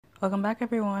Welcome back,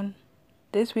 everyone.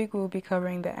 This week we will be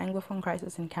covering the Anglophone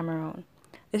crisis in Cameroon.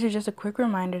 This is just a quick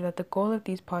reminder that the goal of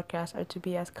these podcasts are to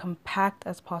be as compact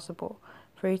as possible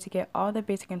for you to get all the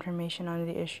basic information on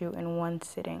the issue in one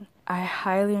sitting. I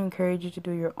highly encourage you to do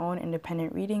your own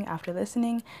independent reading after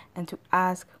listening and to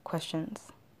ask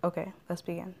questions. Okay, let's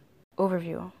begin.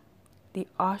 Overview. The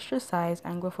ostracized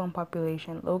Anglophone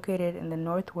population located in the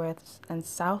northwest and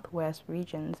southwest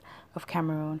regions of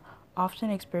Cameroon often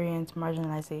experience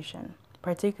marginalization,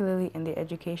 particularly in the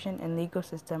education and legal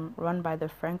system run by the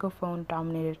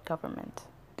Francophone-dominated government.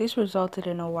 This resulted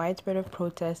in a widespread of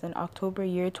protests in October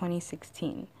year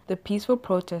 2016. The peaceful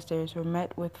protesters were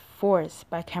met with force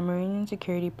by Cameroonian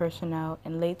security personnel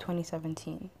in late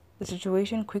 2017. The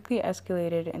situation quickly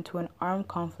escalated into an armed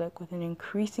conflict with an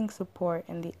increasing support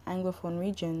in the Anglophone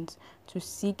regions to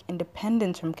seek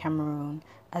independence from Cameroon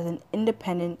as an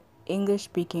independent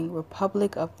English-speaking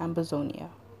Republic of Ambazonia.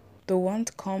 The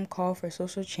once calm call for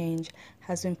social change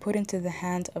has been put into the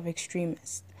hands of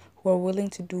extremists who are willing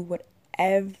to do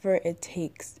whatever it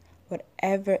takes,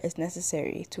 whatever is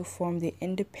necessary to form the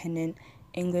independent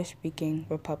English-speaking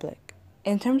republic.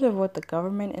 In terms of what the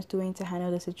government is doing to handle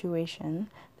the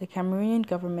situation, the Cameroonian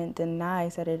government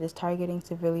denies that it is targeting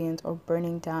civilians or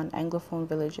burning down Anglophone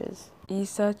villages.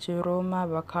 Issa Chiroma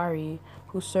Bakari,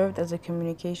 who served as a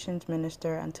communications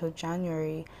minister until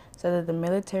January, said that the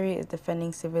military is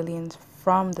defending civilians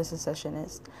from the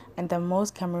secessionists and that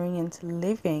most Cameroonians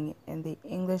living in the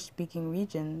English-speaking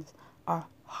regions are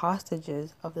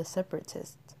hostages of the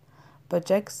separatists.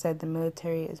 Bajek said the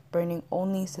military is burning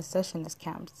only secessionist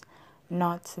camps,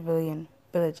 not civilian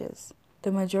villages.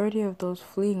 The majority of those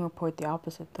fleeing report the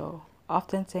opposite though,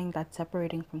 often saying that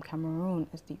separating from Cameroon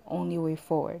is the only way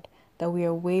forward, that we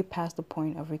are way past the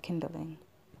point of rekindling.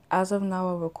 As of now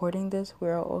while recording this, we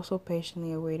are also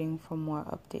patiently awaiting for more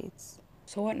updates.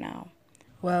 So what now?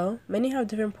 Well, many have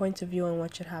different points of view on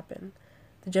what should happen.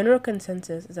 The general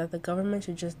consensus is that the government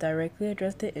should just directly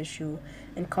address the issue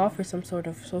and call for some sort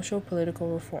of social-political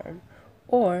reform,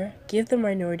 or give the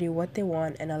minority what they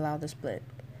want and allow the split.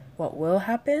 What will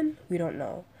happen? We don't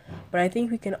know. But I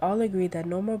think we can all agree that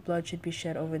no more blood should be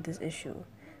shed over this issue,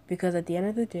 because at the end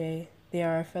of the day, they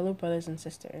are our fellow brothers and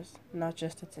sisters, not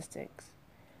just statistics.